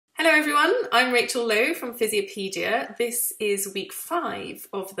everyone, I'm Rachael Lowe from Physiopedia. This is week 5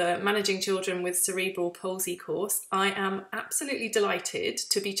 of the Managing Children with Cerebral Palsy course. I am absolutely delighted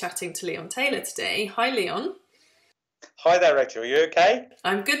to be chatting to Leon Taylor today. Hi Leon. Hi there Rachel, are you okay?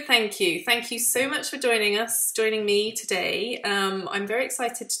 I'm good, thank you. Thank you so much for joining me today. I'm very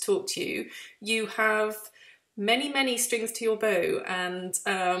excited to talk to you. You have many strings to your bow, and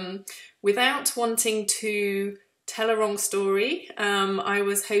without wanting to tell a wrong story, I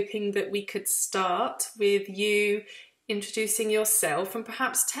was hoping that we could start with you introducing yourself and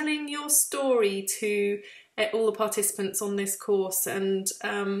perhaps telling your story to all the participants on this course, and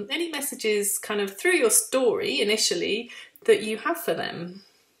any messages kind of through your story initially that you have for them.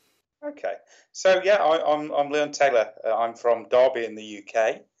 Okay, so yeah, I'm Leon Taylor. I'm from Derby in the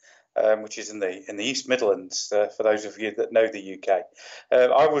UK. Which is in the East Midlands, for those of you that know the UK.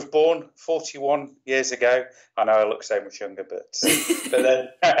 I was born 41 years ago. I know I look so much younger, but then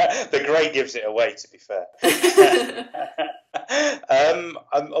the grey gives it away, to be fair.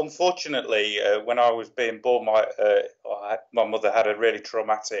 Unfortunately, when I was being born, my mother had a really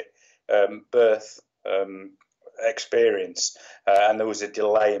traumatic birth experience, and there was a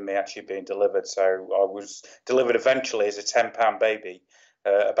delay in me actually being delivered. So I was delivered eventually as a 10-pound baby.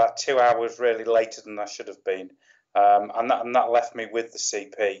 About 2 hours really later than I should have been, and that left me with the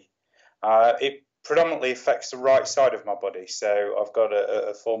CP. It predominantly affects the right side of my body, so I've got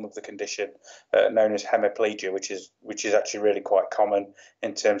a form of the condition known as hemiplegia, which is actually really quite common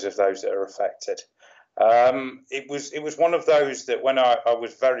in terms of those that are affected. It was one of those that when I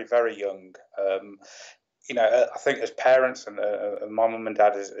was very young, I think as parents and my mum and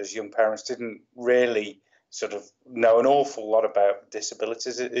dad as young parents didn't really sort of know an awful lot about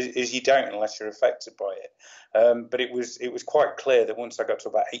disabilities, as you don't unless you're affected by it. But it was quite clear that once I got to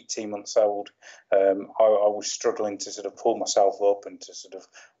about 18 months old, I was struggling to sort of pull myself up and to sort of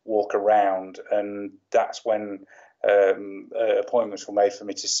walk around, and that's when appointments were made for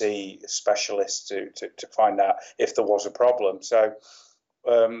me to see specialists to find out if there was a problem. So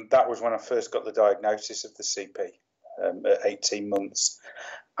that was when I first got the diagnosis of the CP at 18 months.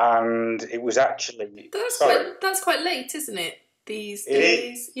 And it was actually that's quite late, isn't it? These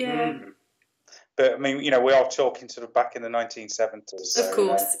days, yeah. But I mean, we are talking sort of back in the 1970s. So, of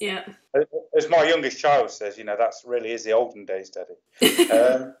course, yeah. As my youngest child says, that's really is the olden days, Daddy.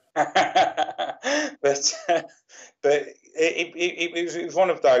 But it was one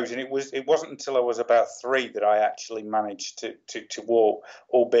of those, and it wasn't until I was about 3 that I actually managed to walk.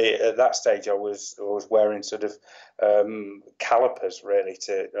 Albeit at that stage, I was wearing sort of calipers really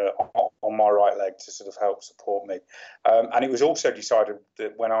on my right leg to sort of help support me. And it was also decided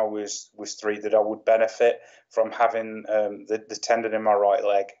that when I was 3 that I would benefit from having the tendon in my right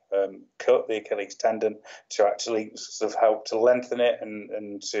leg cut, the Achilles tendon, to actually sort of help to lengthen it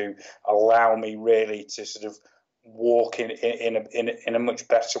and to allow me really to sort of walk in a much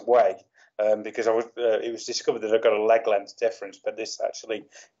better way. Because it was discovered that I got a leg length difference, but this actually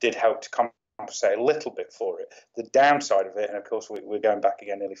did help to compensate a little bit for it. The downside of it, and of course we're going back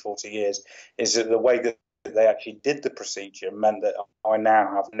again nearly 40 years, is that the way that they actually did the procedure meant that I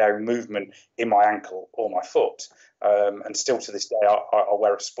now have no movement in my ankle or my foot, and still to this day I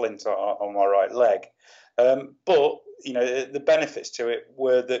wear a splint on my right leg. But the benefits to it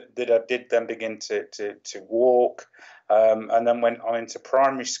were that I did then begin to walk, and then went on into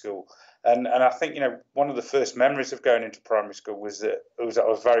primary school. And I think one of the first memories of going into primary school was that I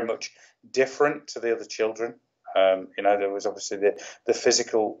was very much different to the other children. There was obviously the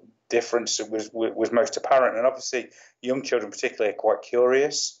physical difference that was most apparent, and obviously young children particularly are quite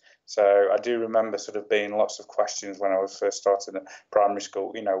curious. So I do remember sort of being lots of questions when I was first starting at primary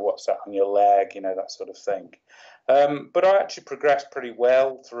school. What's that on your leg? That sort of thing. But I actually progressed pretty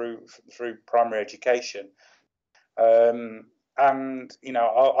well through primary education. And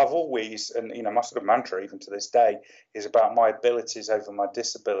I've always, and my sort of mantra even to this day is about my abilities over my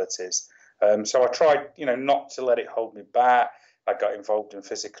disabilities. So I tried, not to let it hold me back. I got involved in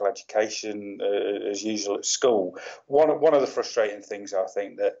physical education as usual at school. One of the frustrating things I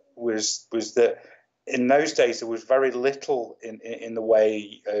think that was that in those days there was very little in the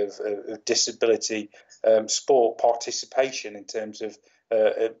way of disability sport participation in terms of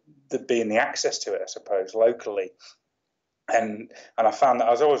there being the access to it, I suppose, locally. And I found that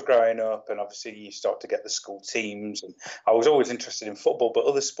as I was growing up, and obviously you start to get the school teams, and I was always interested in football, but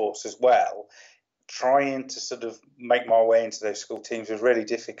other sports as well. Trying to sort of make my way into those school teams was really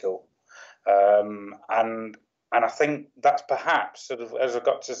difficult. And I think that's perhaps sort of as I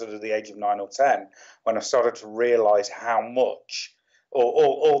got to sort of the age of 9 or 10 when I started to realise how much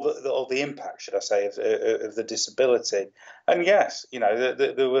or the impact, should I say, of the disability. And yes,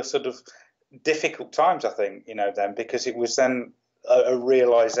 there were sort of difficult times, I think, then, because it was then a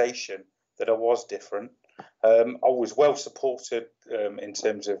realization that I was different. I was well supported in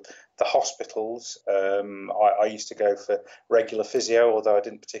terms of the hospitals. I used to go for regular physio, although I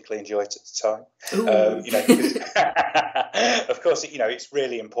didn't particularly enjoy it at the time. Of course, it's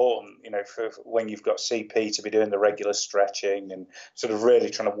really important, for when you've got CP to be doing the regular stretching and sort of really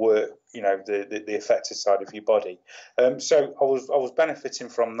trying to work, the affected side of your body. So I was benefiting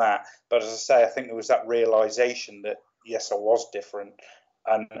from that. But as I say, I think there was that realization that, yes, I was different.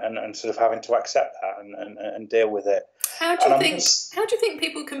 And sort of having to accept that and deal with it. How do you think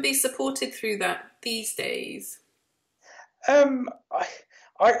people can be supported through that these days? I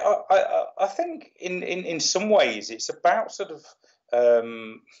think in some ways it's about sort of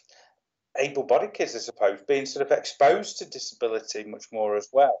able-bodied kids, I suppose, being sort of exposed to disability much more as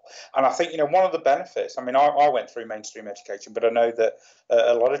well. And I think, one of the benefits, I mean, I went through mainstream education, but I know that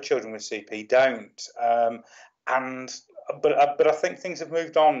a lot of children with CP don't. But I think things have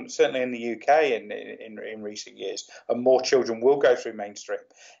moved on, certainly in the UK in recent years, and more children will go through mainstream.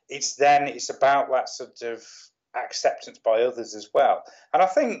 It's about that sort of acceptance by others as well. And I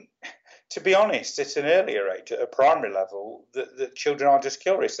think, to be honest, at an earlier age, at a primary level, the children are just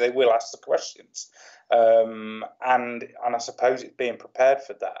curious. They will ask the questions, and I suppose it's being prepared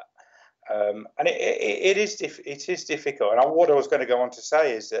for that. And it is difficult. And what I was going to go on to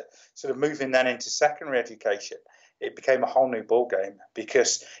say is that sort of moving then into secondary education, it became a whole new ball game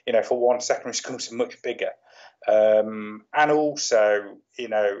because, for one, secondary schools are much bigger. And also,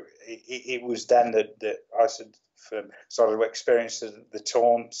 it was then that I started to experience the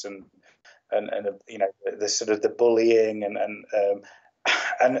taunts and the sort of the bullying and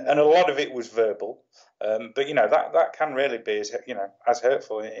a lot of it was verbal. But that can really be as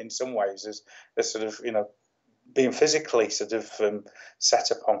hurtful in some ways as sort of being physically sort of set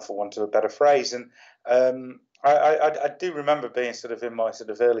upon, for want of a better phrase. And I do remember being sort of in my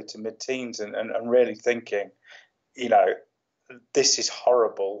sort of early to mid-teens and really thinking, this is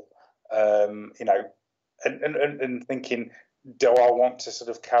horrible, and thinking, do I want to sort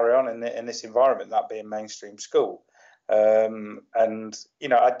of carry on in this environment, that being mainstream school? And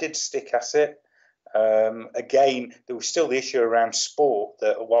I did stick at it. Again, there was still the issue around sport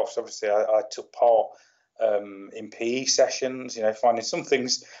that, whilst obviously I took part in PE sessions, finding some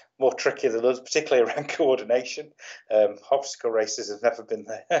things more tricky than others, particularly around coordination. Obstacle races have never been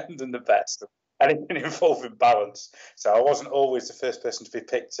the best. Anything involving balance. So I wasn't always the first person to be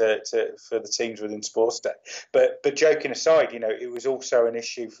picked for the teams within Sports Day. But joking aside, it was also an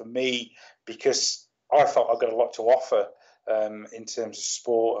issue for me because I felt I got a lot to offer in terms of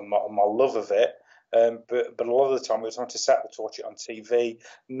sport and my love of it. But a lot of the time it was having to sit to watch it on TV,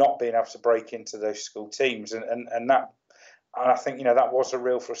 not being able to break into those school teams, and I think that was a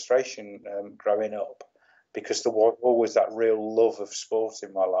real frustration growing up, because there was always that real love of sport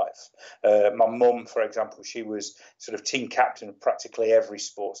in my life. My mum, for example, she was sort of team captain of practically every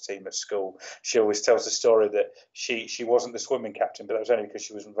sports team at school. She always tells the story that she wasn't the swimming captain, but that was only because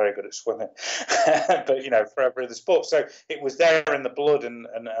she wasn't very good at swimming. But, for every other sport. So it was there in the blood, and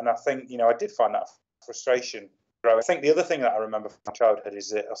I think, I did find that frustration growing. I think the other thing that I remember from my childhood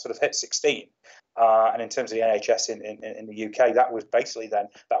is that I sort of hit 16. And in terms of the NHS in the UK, that was basically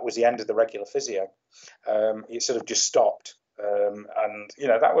that was the end of the regular physio. It sort of just stopped. And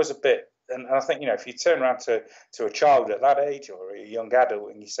that was a bit, and I think, if you turn around to a child at that age or a young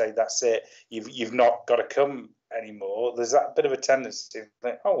adult and you say, that's it, you've not got to come anymore, there's that bit of a tendency to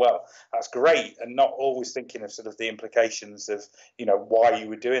think, oh, well, that's great, and not always thinking of sort of the implications of, why you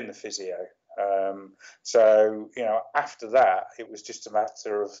were doing the physio. So, after that, it was just a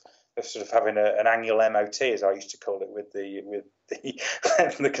matter of sort of having an annual MOT, as I used to call it, with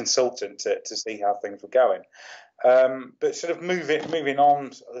the consultant to see how things were going. But sort of moving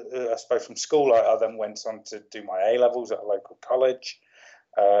on, I suppose, from school, I then went on to do my A-levels at a local college,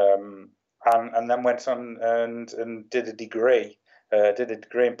 and then went on and did a degree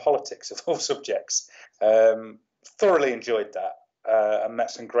in politics of all subjects. Thoroughly enjoyed that. I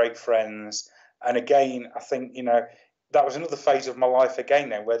met some great friends, and again, I think that was another phase of my life again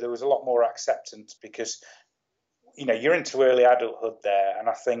then, where there was a lot more acceptance, because you're into early adulthood there, and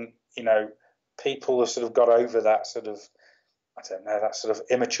I think people have sort of got over that sort of, I don't know, that sort of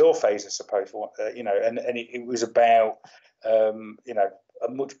immature phase, I suppose, and it was about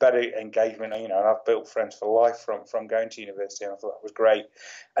a much better engagement, and I've built friends for life from going to university, and I thought that was great.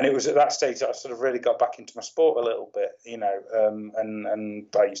 And it was at that stage that I sort of really got back into my sport a little bit, and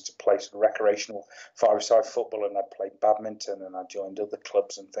I used to play some recreational five-a-side football, and I played badminton, and I joined other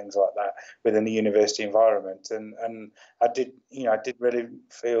clubs and things like that within the university environment, and I did really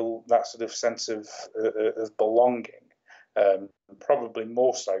feel that sort of sense of belonging, probably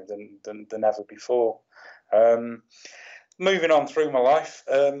more so than ever before. Moving on through my life,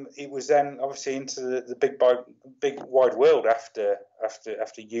 it was then obviously into the big wide world after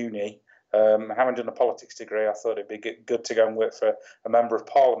uni. Having done a politics degree, I thought it'd be good to go and work for a member of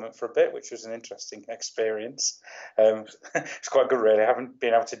parliament for a bit, which was an interesting experience. It's quite good, really. I haven't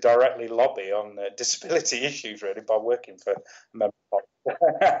been able to directly lobby on disability issues, really, by working for a member of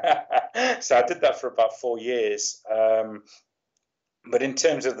parliament. So I did that for about 4 years. But in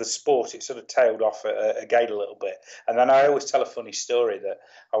terms of the sport, it sort of tailed off again a little bit. And then I always tell a funny story that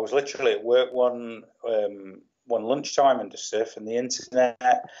I was literally at work one lunchtime and just surfing the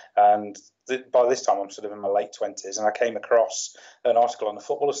internet. And by this time, I'm sort of in my late 20s. And I came across an article on the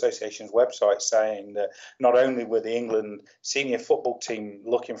Football Association's website saying that not only were the England senior football team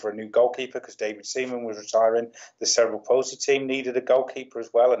looking for a new goalkeeper because David Seaman was retiring, the Cerebral Palsy team needed a goalkeeper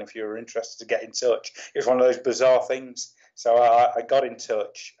as well. And if you were interested to get in touch, it was one of those bizarre things. So I got in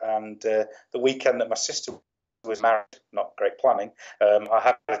touch, and the weekend that my sister was married, not great planning, I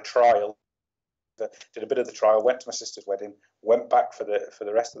had a trial, did a bit of the trial, went to my sister's wedding, went back for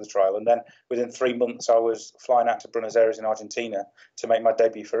the rest of the trial, and then within 3 months I was flying out to Buenos Aires in Argentina to make my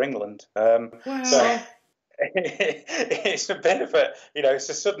debut for England. Wow. So it's a bit of it's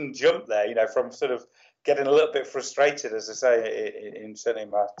a sudden jump there, from sort of getting a little bit frustrated, as I say, in certainly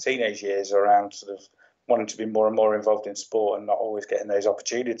my teenage years, around sort of wanting to be more and more involved in sport and not always getting those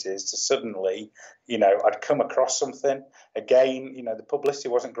opportunities, to suddenly, I'd come across something. Again, the publicity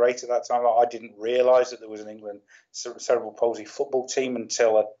wasn't great at that time. I didn't realise that there was an England cerebral palsy football team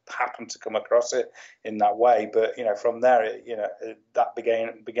until I happened to come across it in that way. But, from there, that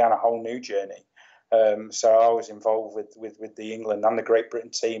began a whole new journey. So I was involved with the England and the Great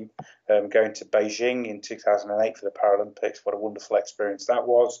Britain team, going to Beijing in 2008 for the Paralympics. What a wonderful experience that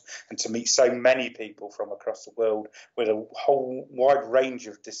was, and to meet so many people from across the world with a whole wide range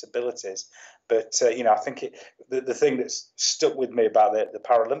of disabilities. But I think the thing that's stuck with me about the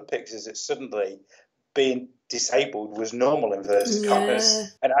Paralympics is that suddenly being disabled was normal, in inverted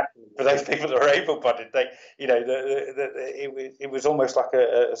commas, and actually for those people that were able-bodied, it was almost like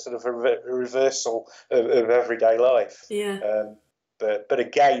a sort of a reversal of everyday life. Yeah. But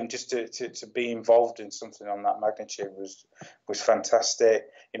again, just to be involved in something on that magnitude was fantastic.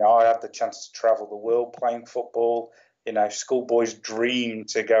 I had the chance to travel the world playing football. Schoolboys dream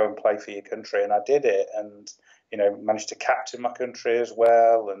to go and play for your country, and I did it, and managed to captain my country as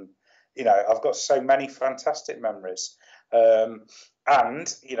well. And I've got so many fantastic memories. And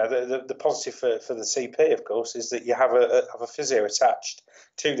the positive for the CP, of course, is that you have a physio attached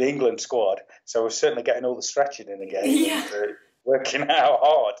to the England squad. So we're certainly getting all the stretching in again. Yeah. And, working out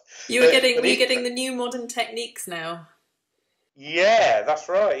hard. Were you getting the new modern techniques now? Yeah, that's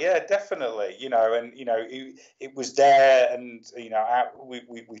right. Yeah, definitely. It was there, and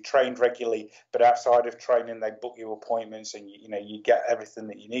we trained regularly, but outside of training, they book you appointments, and you get everything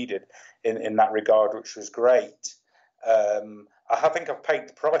that you needed in that regard, which was great. I think I've paid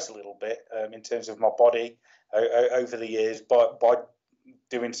the price a little bit in terms of my body over the years, by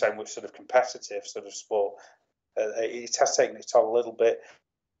doing so much sort of competitive sort of sport. It has taken its toll a little bit.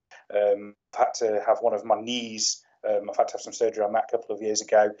 I've had to have one of my knees. I've had to have some surgery on that a couple of years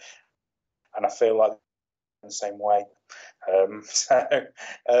ago, and I feel like in the same way.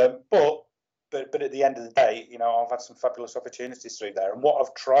 But at the end of the day, I've had some fabulous opportunities through there, and what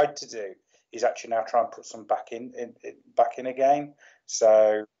I've tried to do is actually now try and put some back in again.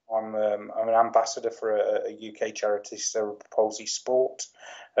 So I'm an ambassador for a UK charity, Cerebral Palsy Sport,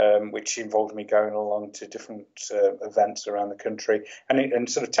 which involved me going along to different events around the country and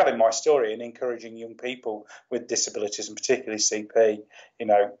sort of telling my story and encouraging young people with disabilities, and particularly CP,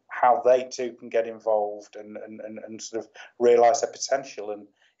 how they too can get involved and sort of realise their potential. And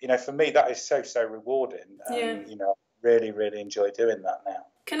for me, that is so rewarding. And really, really enjoy doing that now.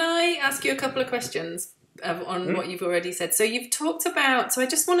 Can I ask you a couple of questions on what you've already said? So you've talked about, so I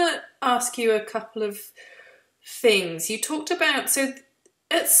just want to ask you a couple of things. You talked about, so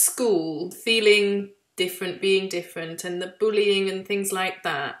at school, feeling different, being different, and the bullying and things like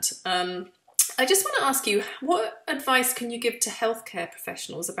that. I just want to ask you, what advice can you give to healthcare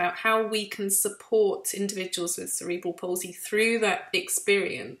professionals about how we can support individuals with cerebral palsy through that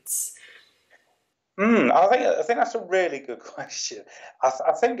experience? I think that's a really good question.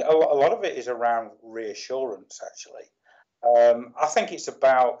 I think a lot of it is around reassurance, actually. I think it's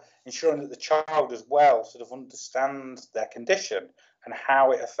about ensuring that the child as well sort of understands their condition and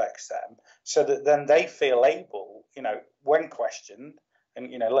how it affects them, so that then they feel able, when questioned,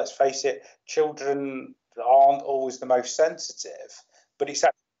 and let's face it, children aren't always the most sensitive, but it's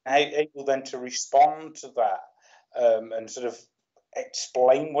actually able then to respond to that, and sort of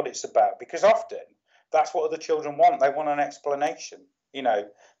explain what it's about, because often that's what other children want. They want an explanation,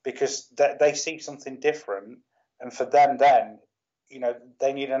 because they see something different, and for them, then,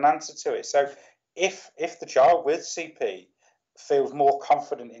 they need an answer to it. So, if the child with CP feels more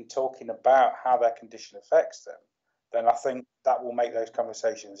confident in talking about how their condition affects them, then I think that will make those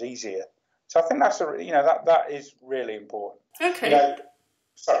conversations easier. So I think that is really important. Okay.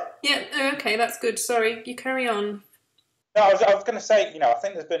 Sorry. Yeah. Okay, that's good. Sorry, you carry on. No, I was going to say, I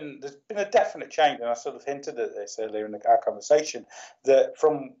think there's been a definite change, and I sort of hinted at this earlier in our conversation, that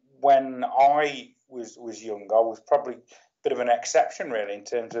from when I was young, I was probably a bit of an exception, really, in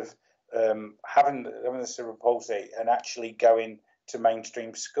terms of having the cerebral palsy and actually going to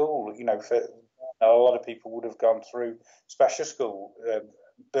mainstream school. For a lot of people would have gone through special school,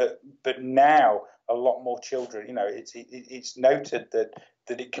 but now a lot more children. It's noted that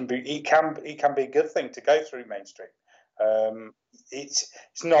it can be a good thing to go through mainstream. It's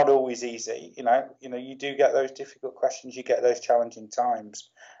not always easy, you do get those difficult questions, you get those challenging times,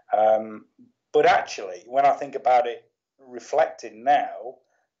 but actually, when I think about it, reflecting now,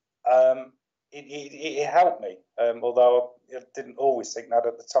 it helped me, although I didn't always think that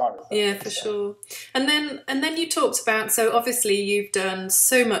at the time. Yeah, for sure. And then you talked about, so obviously you've done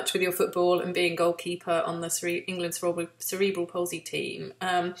so much with your football and being goalkeeper on the England Cerebral Palsy team.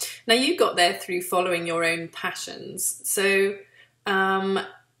 Now you got there through following your own passions. So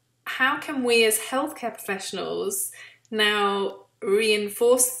how can we as healthcare professionals now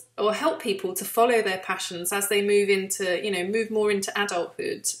reinforce or help people to follow their passions as they move more into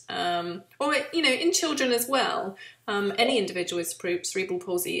adulthood, or in children as well, any individual with cerebral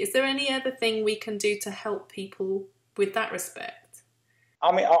palsy? Is there any other thing we can do to help people with that respect?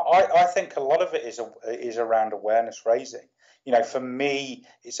 I mean, I think a lot of it is around awareness raising. For me,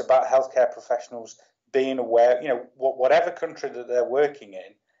 it's about healthcare professionals being aware, whatever country that they're working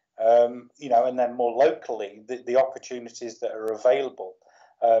in, and then more locally, the opportunities that are available,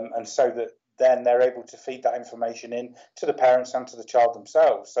 and so that then they're able to feed that information in to the parents and to the child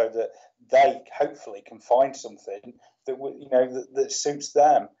themselves, so that they hopefully can find something that suits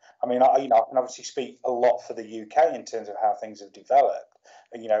them. I mean, I can obviously speak a lot for the UK in terms of how things have developed,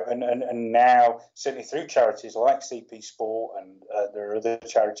 and now certainly through charities like CP Sport, and there are other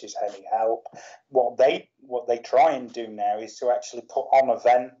charities, Henny Help. What they try and do now is to actually put on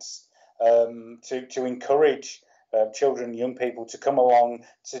events, to encourage children and young people to come along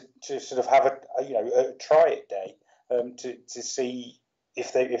to sort of have a try it day, to see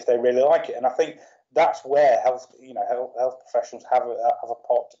if they really like it. And I think that's where health professionals have a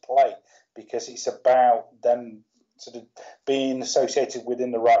part to play, because it's about them sort of being associated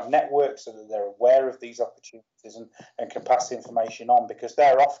within the right network, so that they're aware of these opportunities and can pass the information on, because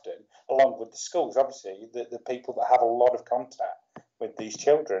they're often, along with the schools, obviously, the people that have a lot of contact with these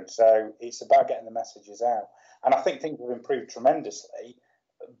children. So it's about getting the messages out. And I think things have improved tremendously,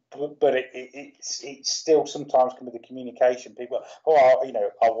 but it still sometimes can be the communication. People,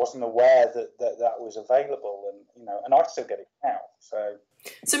 I wasn't aware that was available, and I still get it now.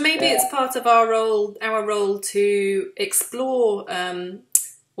 So maybe it's part of our role to explore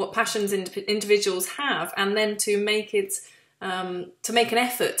what passions individuals have, and then to make an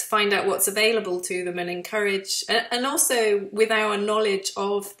effort to find out what's available to them and encourage, and also with our knowledge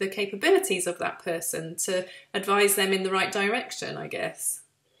of the capabilities of that person, to advise them in the right direction, I guess.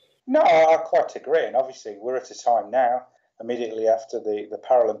 No, I quite agree, and obviously we're at a time now, immediately after the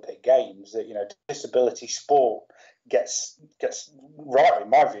Paralympic Games, that disability sport gets right, in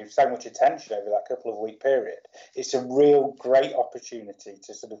my view, so much attention over that couple of week period. It's a real great opportunity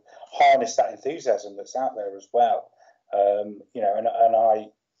to sort of harness that enthusiasm that's out there as well. And I,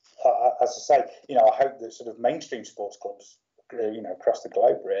 as I say, I hope that sort of mainstream sports clubs, across the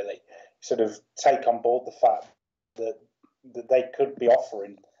globe, really, sort of take on board the fact that they could be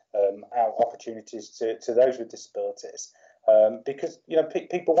offering out opportunities to those with disabilities, because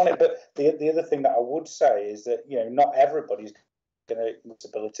people want it. But the other thing that I would say is that not everybody's with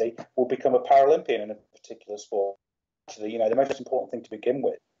disability will become a Paralympian in a particular sport. Actually, the most important thing to begin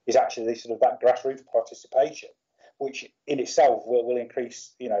with is actually sort of that grassroots participation, which in itself will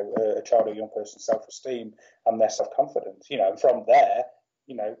increase a child or young person's self-esteem and their self-confidence. And from there,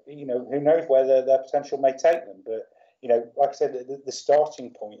 who knows where their potential may take them. But like I said, the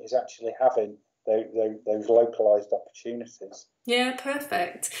starting point is actually having those localized opportunities. Yeah,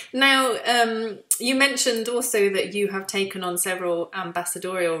 perfect. Now, you mentioned also that you have taken on several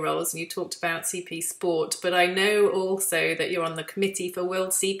ambassadorial roles, and you talked about CP Sport, but I know also that you're on the committee for World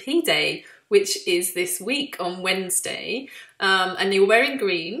CP Day, which is this week on Wednesday, and you're wearing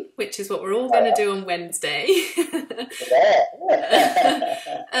green, which is what we're all going to do on Wednesday.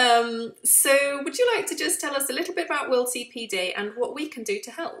 So would you like to just tell us a little bit about World CP Day and what we can do to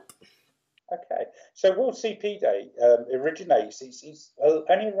help? Okay, so World CP Day originates, it's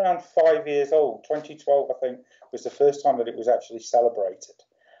only around 5 years old. 2012, I think, was the first time that it was actually celebrated.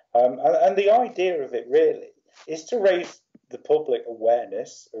 And the idea of it really is to raise the public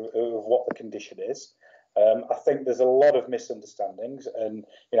awareness of what the condition is. I think there's a lot of misunderstandings, and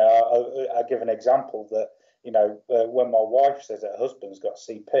I'll give an example that when my wife says that her husband's got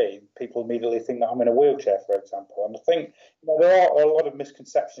CP, people immediately think that I'm in a wheelchair, for example. And I think there are a lot of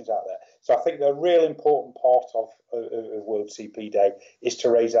misconceptions out there. So I think the real important part of World CP Day is to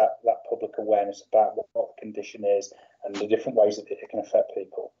raise that public awareness about what the condition is and the different ways that it can affect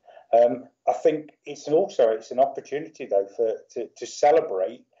people. I think it's an opportunity, though, to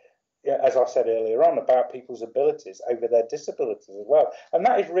celebrate, as I said earlier on, about people's abilities over their disabilities as well. And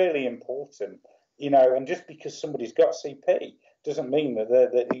that is really important. And just because somebody's got CP doesn't mean that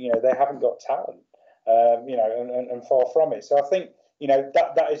they haven't got talent, and far from it. So I think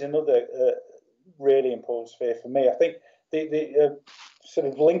that is another really important sphere for me. I think the sort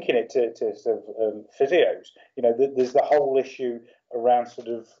of linking it to sort of physios, there's the whole issue around sort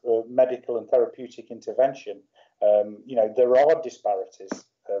of medical and therapeutic intervention. There are disparities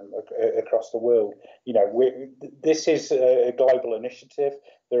across the world. This is a global initiative.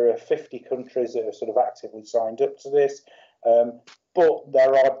 There are 50 countries that are sort of actively signed up to this, but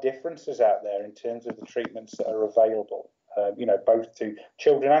there are differences out there in terms of the treatments that are available, both to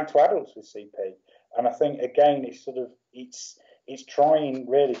children and to adults with CP. And I think, again, it's trying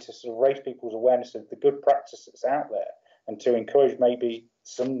really to sort of raise people's awareness of the good practice that's out there, and to encourage maybe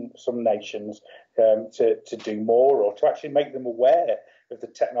some nations to do more, or to actually make them aware of the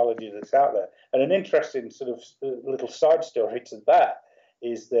technology that's out there. And an interesting sort of little side story to that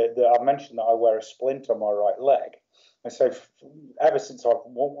is that I mentioned that I wear a splint on my right leg. And so ever since I've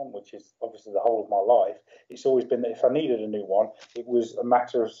worn one, which is obviously the whole of my life, it's always been that if I needed a new one, it was a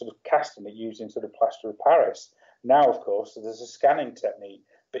matter of sort of casting it using sort of plaster of Paris. Now, of course, there's a scanning technique.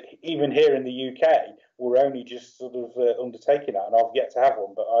 But even here in the UK, we're only just sort of undertaking that, and I've yet to have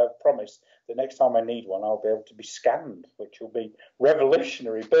one. But I've promised that next time I need one, I'll be able to be scanned, which will be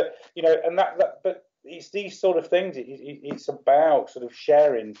revolutionary. But but it's these sort of things. It's about sort of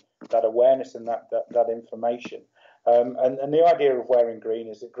sharing that awareness and that information. And the idea of wearing green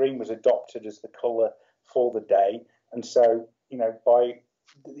is that green was adopted as the colour for the day, and so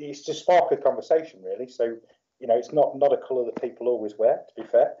it's to spark a conversation really. So it's not a colour that people always wear, to be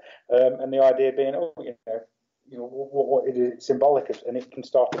fair. And the idea being, what it is symbolic of, and it can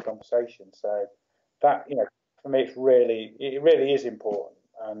start a conversation. So that, for me, it really is important.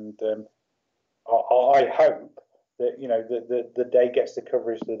 And I hope that the day gets the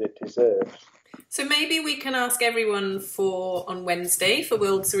coverage that it deserves. So maybe we can ask everyone on Wednesday for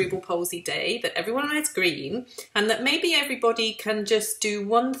World Cerebral Palsy Day that everyone wears green, and that maybe everybody can just do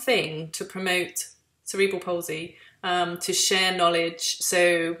one thing to promote cerebral palsy, to share knowledge.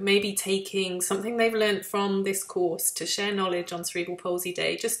 So maybe taking something they've learned from this course to share knowledge on Cerebral Palsy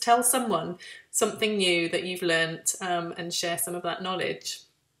Day. Just tell someone something new that you've learned, and share some of that knowledge.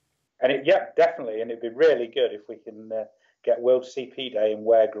 And definitely. And it'd be really good if we can get World CP Day and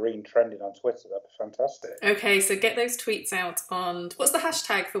wear green trending on Twitter. That'd be fantastic. Okay, so get those tweets out on, what's the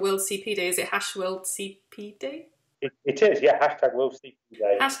hashtag for World CP Day? Is it #WorldCP Day? It is, yeah. # World CP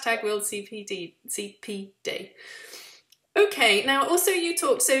Day. # World CP Day. Okay, now also you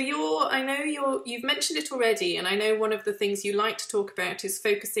talked, so you've mentioned it already, and I know one of the things you like to talk about is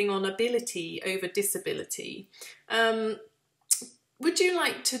focusing on ability over disability. Would you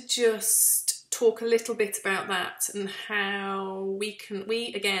like to just talk a little bit about that, and how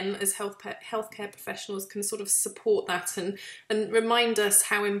we again as healthcare professionals can sort of support that and remind us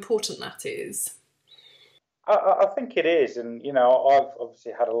how important that is? I think it is, and I've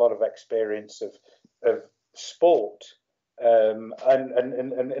obviously had a lot of experience of sport, and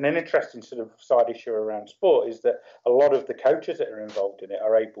an interesting sort of side issue around sport is that a lot of the coaches that are involved in it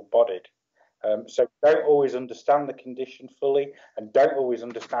are able-bodied, so don't always understand the condition fully, and don't always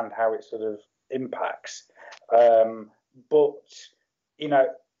understand how it sort of impacts. But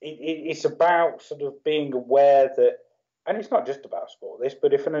it's about sort of being aware that and it's not just about sport, this,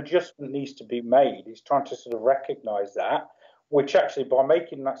 but if an adjustment needs to be made, it's trying to sort of recognise that, which actually by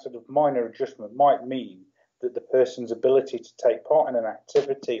making that sort of minor adjustment might mean that the person's ability to take part in an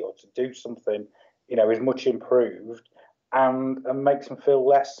activity or to do something, is much improved, and makes them feel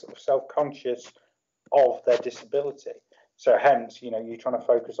less sort of self-conscious of their disability. So hence, you're trying to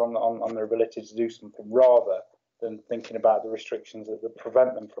focus on their ability to do something rather than thinking about the restrictions that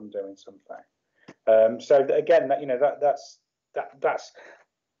prevent them from doing something. So again, that's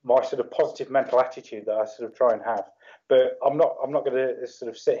my sort of positive mental attitude that I sort of try and have. But I'm not going to sort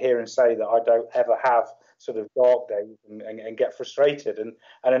of sit here and say that I don't ever have sort of dark days and get frustrated. And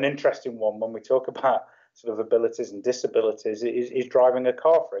an interesting one when we talk about sort of abilities and disabilities is driving a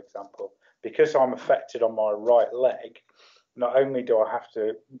car, for example. Because I'm affected on my right leg, not only do I have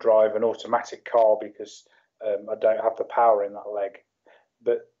to drive an automatic car because I don't have the power in that leg,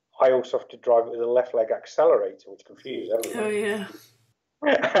 but I also have to drive it with a left leg accelerator, which confuses everyone. Oh, yeah.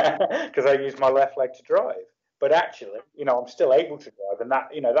 Because I use my left leg to drive. But actually, I'm still able to drive. And that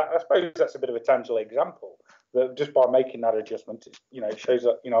I suppose that's a bit of a tangible example. That just by making that adjustment, it shows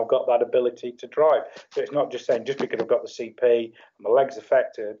that, I've got that ability to drive. So it's not just saying just because I've got the CP and my leg's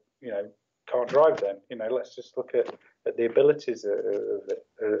affected, can't drive then. Let's just look at the abilities of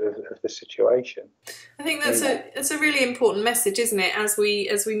the situation. I think that's a really important message, isn't it? As we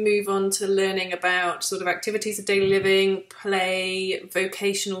move on to learning about sort of activities of daily living, play,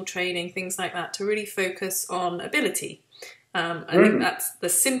 vocational training, things like that, to really focus on ability. I think that's the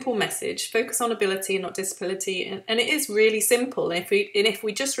simple message: focus on ability and not disability. And it is really simple. And if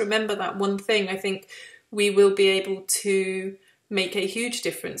we just remember that one thing, I think we will be able to make a huge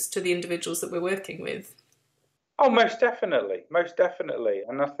difference to the individuals that we're working with. Oh, most definitely.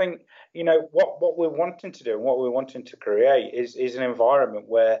 And I think, what we're wanting to do and what we're wanting to create is an environment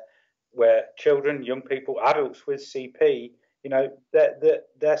where children, young people, adults with CP,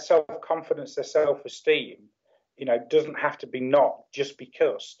 their self-confidence, their self-esteem, doesn't have to be knocked just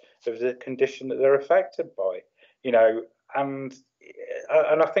because of the condition that they're affected by, and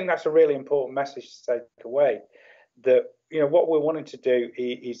I think that's a really important message to take away, that, what we're wanting to do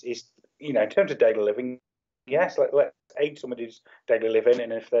is in terms of daily living, yes, let's aid somebody's daily living,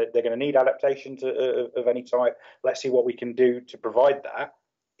 and if they're going to need adaptations of any type, let's see what we can do to provide that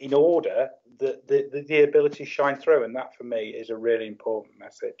in order that the abilities shine through. And that for me is a really important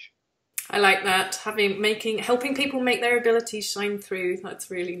message. I like that, helping people make their abilities shine through. That's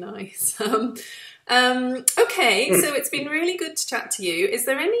really nice. Okay, so it's been really good to chat to you. Are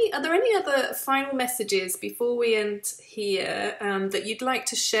there any other final messages before we end here that you'd like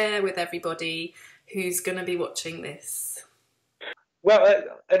to share with everybody who's going to be watching this? Well,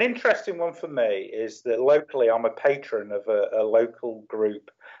 an interesting one for me is that locally I'm a patron of a local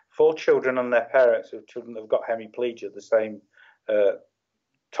group for children and their parents of children that have got hemiplegia, the same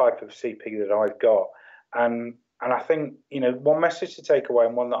type of CP that I've got. And I think, one message to take away,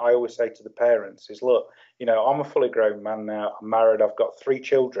 and one that I always say to the parents, is, look, I'm a fully grown man now. I'm married. I've got 3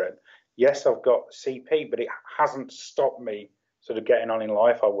 children. Yes, I've got CP, but it hasn't stopped me sort of getting on in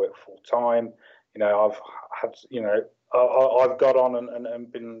life. I work full time. I've had, I've got on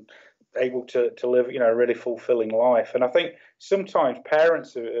and been able to live, a really fulfilling life. And I think sometimes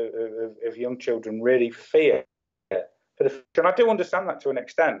parents of young children really fear for the future. And I do understand that to an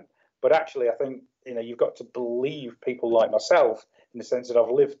extent. But actually, I think, you've got to believe people like myself in the sense that I've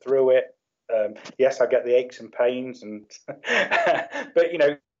lived through it. Yes, I get the aches and pains, but, you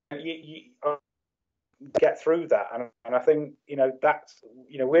get through that. And I think, that's,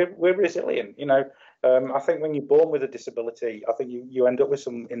 we're resilient, I think when you're born with a disability, I think you end up with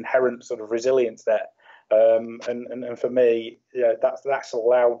some inherent sort of resilience there. And for me, that's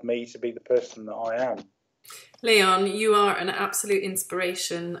allowed me to be the person that I am. Leon, you are an absolute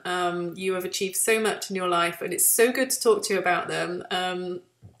inspiration. You have achieved so much in your life, and it's so good to talk to you about them. And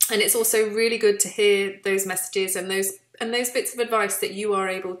it's also really good to hear those messages and those bits of advice that you are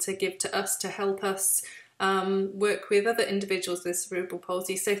able to give to us to help us work with other individuals with cerebral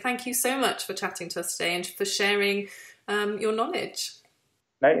palsy. So thank you so much for chatting to us today and for sharing your knowledge.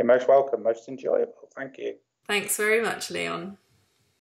 No, you're most welcome. Most enjoyable. Thank you. Thanks very much, Leon.